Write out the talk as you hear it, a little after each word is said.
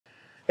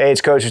Hey, it's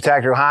Coach with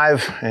Tactical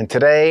Hyve, and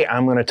today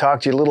I'm going to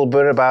talk to you a little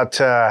bit about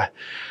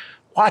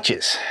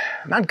watches.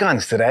 Not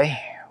guns today,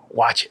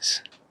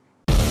 watches.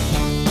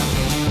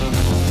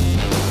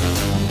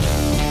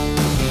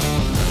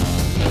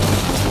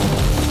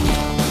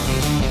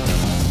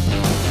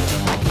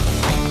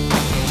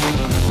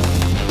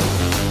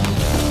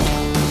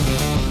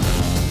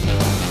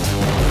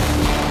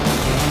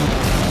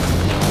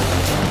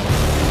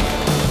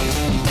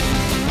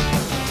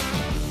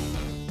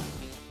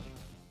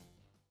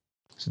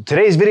 So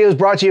today's video is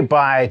brought to you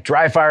by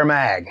Dry Fire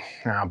Mag.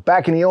 Now,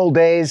 back in the old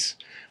days,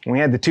 when we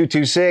had the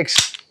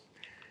 226,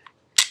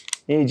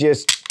 you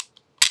just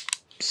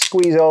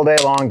squeeze all day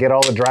long, get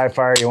all the dry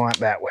fire you want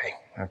that way,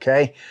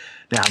 okay?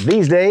 Now,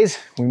 these days,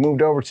 we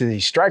moved over to the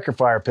striker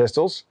fire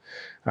pistols,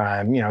 you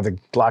know, the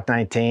Glock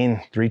 19,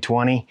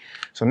 320.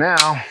 So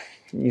now,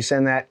 you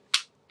send that,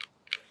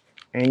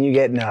 and you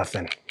get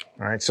nothing,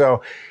 all right?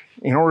 So,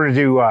 in order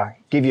to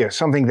give you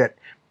something that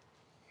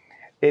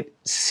it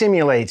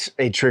simulates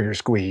a trigger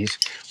squeeze,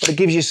 but it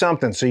gives you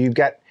something. So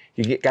got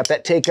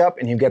that take up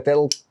and you've got that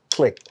little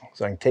click.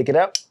 So I can take it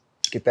up,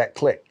 get that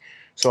click.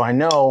 So I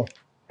know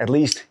at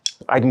least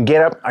I can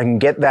get up, I can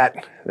get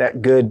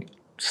that good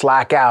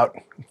slack out,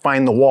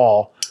 find the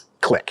wall,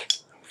 click.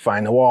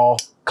 Find the wall,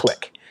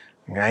 click.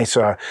 Okay,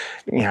 so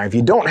you know, if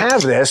you don't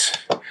have this,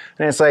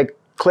 then it's like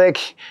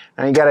click,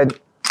 and you gotta,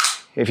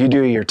 if you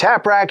do your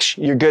tap racks,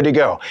 you're good to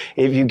go.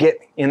 If you get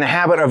in the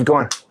habit of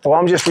going, well,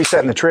 I'm just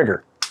resetting the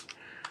trigger,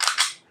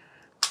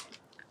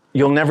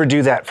 you'll never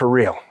do that for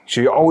real.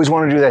 So you always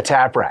want to do that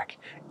tap rack.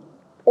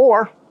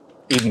 Or,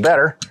 even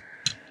better,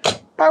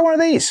 buy one of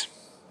these.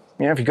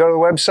 You know, if you go to the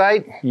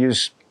website,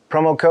 use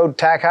promo code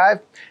TACHYVE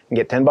and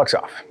get 10 bucks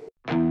off.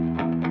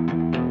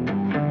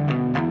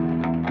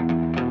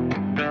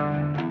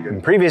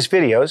 In previous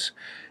videos,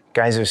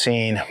 guys have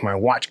seen my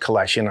watch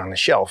collection on the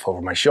shelf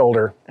over my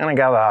shoulder, and I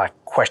got a lot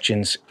of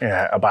questions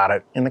about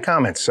it in the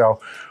comments. So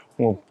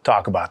we'll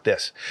talk about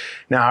this.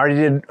 Now, I already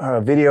did a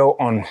video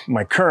on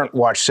my current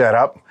watch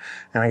setup,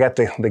 and I got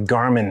the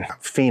Garmin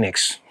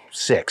Fenix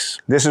 6.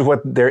 This is what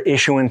they're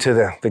issuing to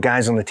the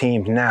guys on the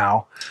team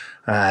now.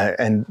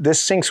 And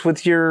this syncs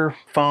with your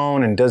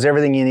phone and does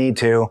everything you need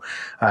to,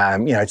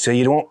 you know, so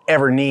you don't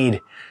ever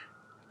need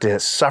to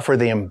suffer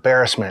the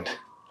embarrassment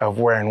of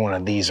wearing one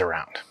of these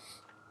around.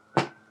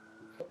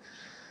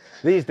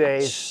 These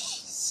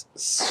days,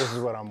 this is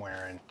what I'm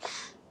wearing.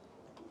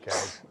 Okay,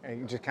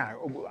 and just kind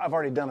of, I've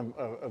already done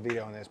a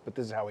video on this, but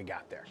this is how we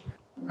got there.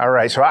 All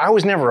right, so I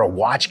was never a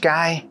watch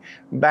guy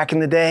back in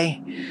the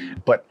day,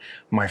 but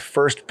my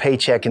first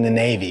paycheck in the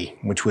Navy,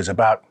 which was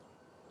about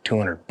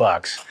 200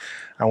 bucks,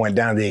 I went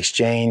down to the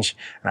exchange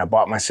and I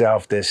bought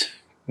myself this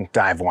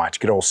dive watch,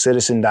 good old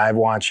Citizen dive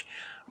watch.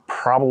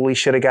 Probably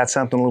should have got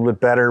something a little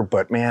bit better,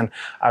 but man,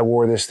 I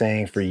wore this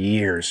thing for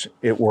years.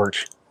 It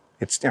worked.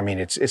 It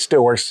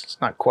still works. It's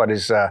not quite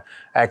as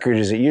accurate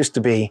as it used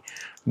to be,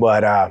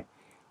 but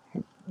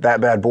that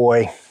bad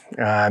boy,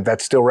 that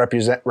still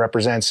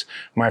represents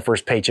my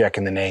first paycheck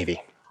in the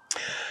Navy.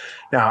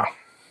 Now,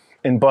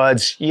 in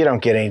buds, you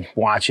don't get any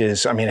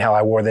watches. I mean, hell,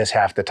 I wore this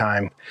half the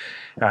time.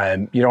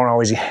 You don't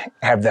always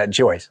have that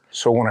choice.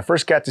 So when I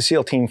first got to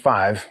SEAL Team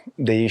 5,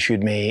 they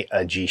issued me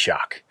a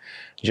G-Shock.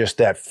 Just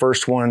that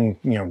first one,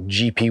 you know,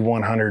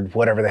 GP100,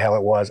 whatever the hell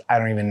it was. I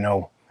don't even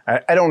know.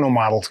 I don't know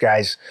models,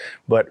 guys,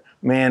 but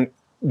man,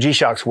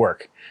 G-Shocks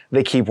work.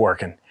 They keep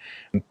working.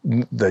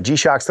 The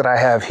G-Shocks that I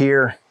have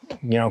here,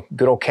 you know,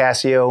 good old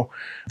Casio,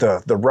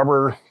 the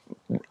rubber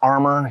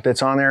armor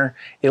that's on there,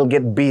 it'll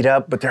get beat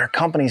up, but there are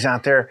companies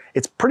out there,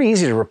 it's pretty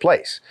easy to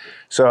replace.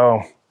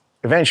 So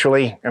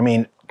eventually, I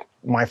mean,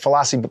 my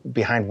philosophy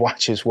behind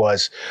watches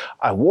was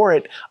I wore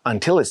it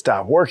until it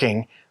stopped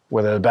working,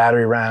 whether the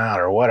battery ran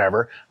out or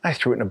whatever. I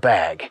threw it in a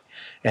bag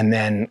and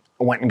then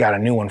went and got a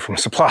new one from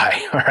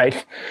Supply, all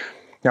right?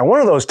 Now,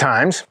 one of those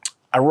times,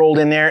 I rolled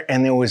in there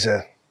and there was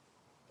a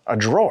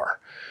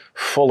drawer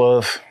full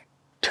of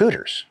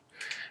tutors.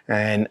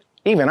 And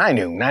even I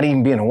knew, not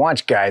even being a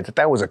watch guy,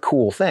 that was a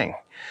cool thing.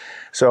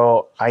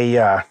 So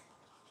I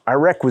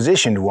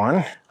requisitioned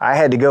one. I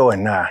had to go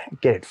and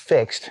get it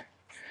fixed.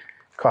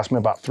 It cost me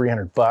about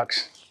 300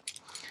 bucks.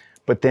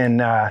 But then,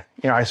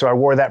 you know, so I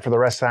wore that for the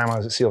rest of the time I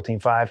was at SEAL Team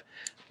 5,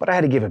 but I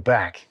had to give it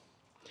back.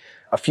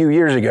 A few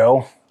years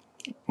ago,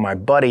 my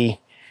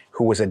buddy,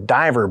 who was a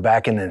diver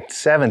back in the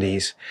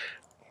 70s,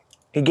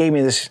 he gave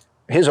me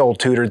his old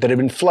tutor that had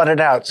been flooded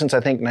out since I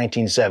think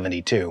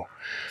 1972.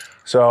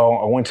 So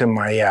I went to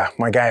my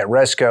my guy at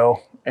Resco,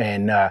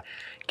 and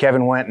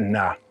Kevin went and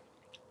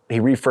he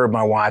refurbed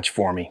my watch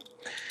for me.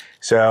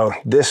 So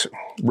this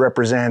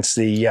represents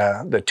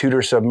the Tudor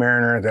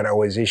Submariner that I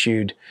was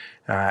issued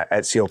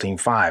at SEAL Team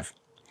 5.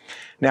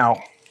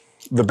 Now,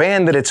 the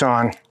band that it's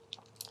on,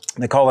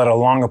 they call it a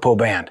Longapo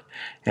band.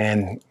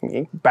 And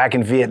back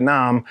in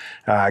Vietnam,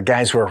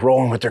 guys were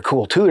rolling with their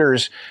cool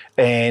Tudors,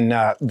 and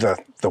the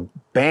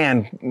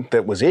band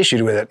that was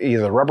issued with it,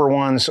 either the rubber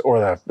ones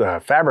or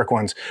the fabric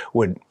ones,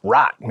 would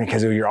rot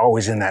because you're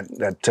always in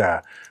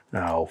that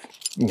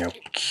you know,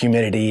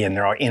 humidity, and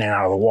they're all in and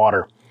out of the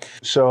water.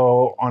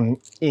 So on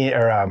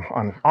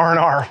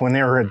R&R, when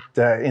they were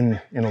in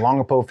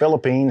Longapo,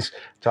 Philippines,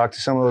 talked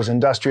to some of those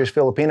industrious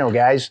Filipino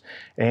guys,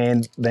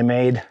 and they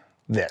made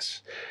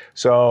this.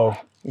 So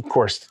of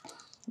course,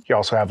 you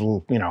also have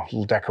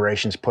little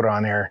decorations put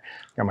on there.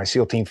 Got my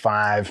SEAL Team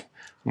 5,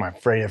 my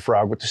Freddy the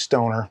Frog with the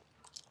stoner.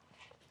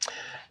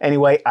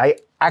 Anyway, I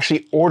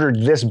actually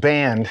ordered this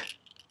band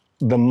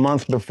the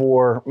month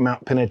before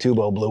Mount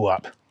Pinatubo blew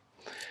up,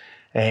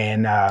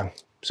 and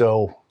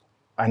so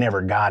I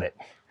never got it.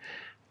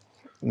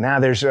 Now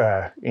there's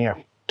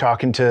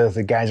talking to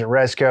the guys at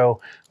Resco,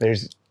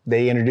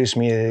 they introduced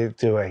me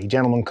to a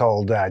gentleman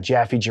called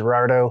Jaffe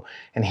Gerardo,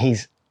 and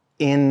he's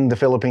in the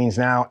Philippines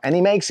now, and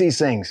he makes these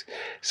things.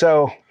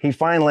 So I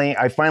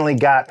finally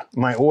got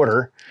my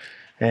order,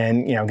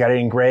 and got it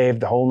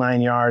engraved, the whole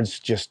 9 yards.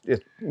 Just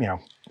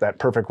that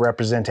perfect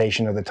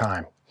representation of the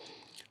time.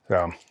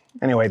 So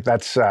anyway,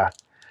 that's a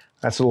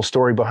little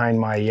story behind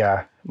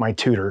my my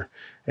tutor,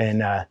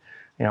 and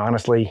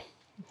honestly,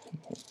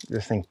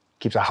 this thing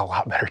keeps a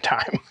lot better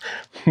time,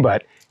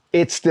 but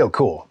it's still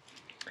cool.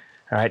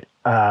 All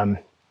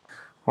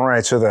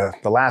right. So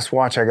the last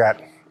watch I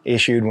got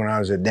issued when I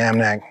was at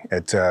Damnac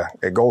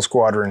at Gold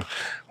Squadron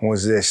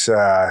was this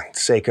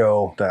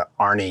Seiko, the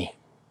Arnie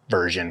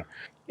version.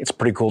 It's a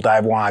pretty cool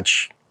dive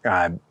watch.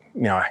 I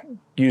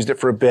used it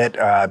for a bit.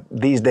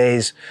 These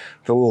days,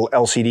 the little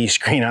LCD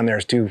screen on there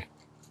is too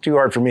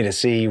hard for me to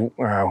see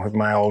with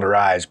my older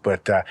eyes,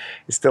 but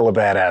it's still a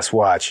badass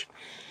watch.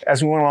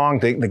 As we went along,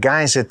 the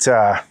guys at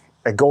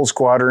Gold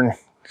Squadron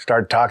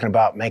started talking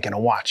about making a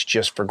watch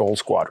just for Gold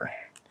Squadron.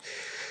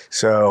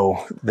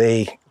 So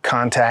they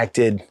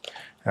contacted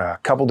a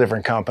couple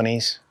different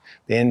companies.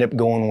 They ended up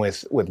going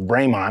with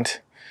Bremont,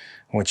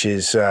 which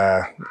is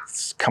a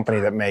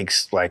company that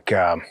makes like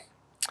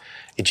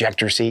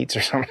ejector seats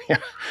or something.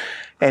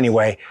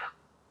 Anyway,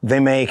 they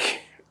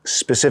make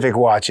specific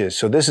watches.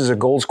 So this is a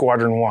Gold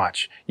Squadron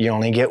watch. You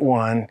only get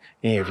one.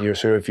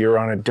 If you're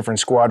on a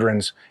different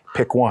squadrons,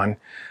 pick one.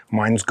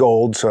 Mine's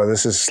gold, so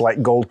this is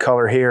slight gold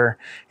color here.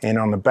 And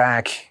on the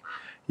back,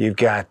 you've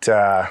got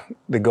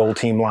the Gold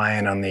Team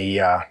Lion on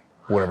the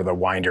whatever the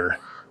winder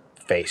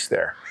face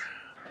there.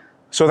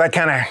 So that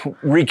kind of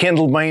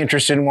rekindled my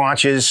interest in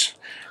watches.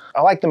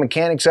 I like the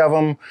mechanics of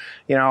them.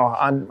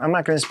 I'm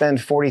not going to spend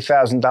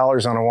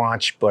 $40,000 on a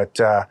watch, but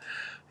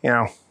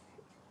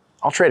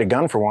I'll trade a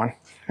gun for one.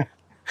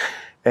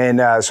 And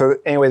so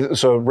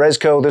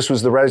Resco, this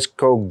was the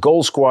Resco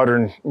Gold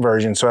Squadron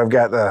version. So I've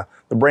got the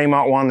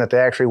Bremont one that they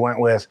actually went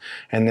with,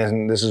 and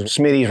then this is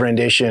Smitty's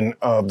rendition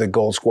of the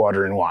Gold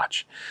Squadron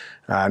watch.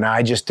 Now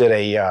I just did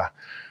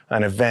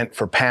an event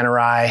for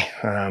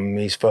Panerai.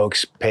 These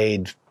folks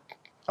paid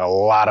a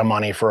lot of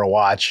money for a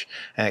watch,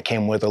 and it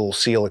came with a little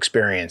SEAL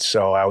experience.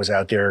 So I was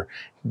out there,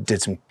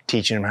 did some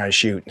teaching them how to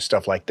shoot and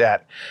stuff like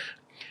that.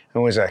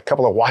 There was a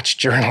couple of watch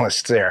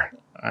journalists there.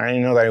 I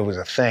didn't know that it was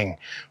a thing,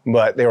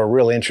 but they were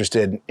really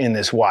interested in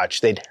this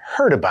watch. They'd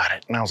heard about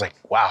it, and I was like,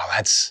 wow,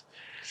 that's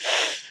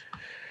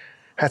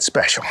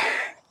special.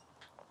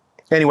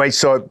 Anyway,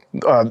 so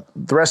the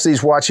rest of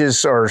these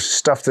watches are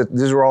stuff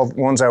these are all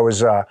ones I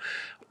was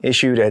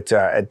issued at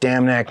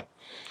Damnac.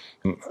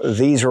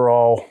 These are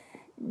all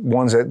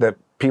ones that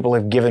people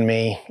have given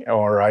me,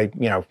 or I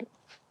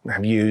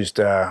have used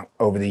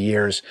over the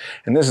years.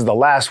 And this is the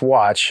last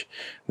watch,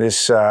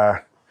 this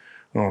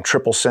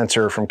triple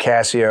sensor from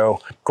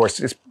Casio. Of course,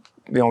 it's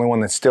the only one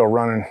that's still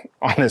running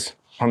on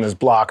this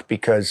block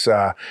because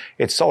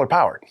it's solar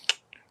powered.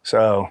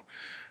 So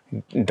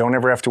don't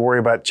ever have to worry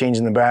about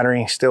changing the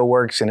battery. Still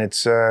works, and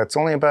it's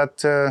only about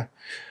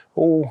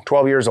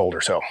 12 years old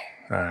or so.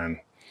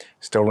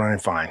 Still running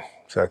fine.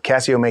 So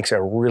Casio makes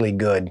a really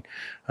good,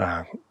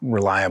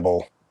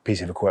 reliable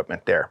piece of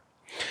equipment there.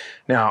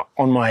 Now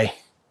on my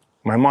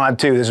Mod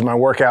 2, this is my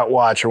workout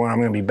watch, or when I'm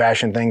going to be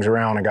bashing things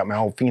around. I got my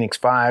old Phoenix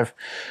 5,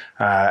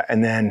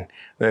 and then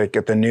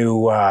got the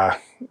new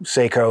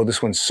Seiko.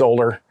 This one's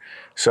solar.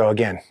 So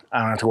again, I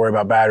don't have to worry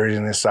about batteries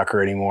in this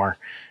sucker anymore.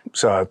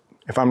 So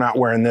if I'm not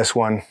wearing this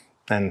one,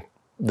 then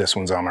this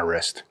one's on my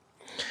wrist.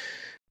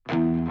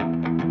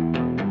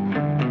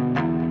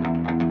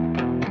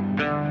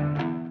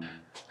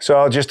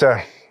 So just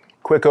a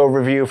quick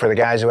overview for the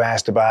guys who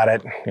asked about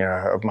it,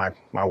 of my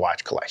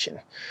watch collection.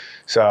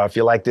 So if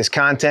you like this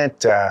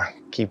content,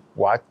 keep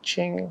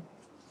watching.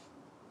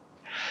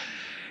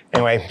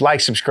 Anyway, like,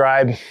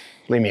 subscribe,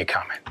 leave me a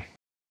comment.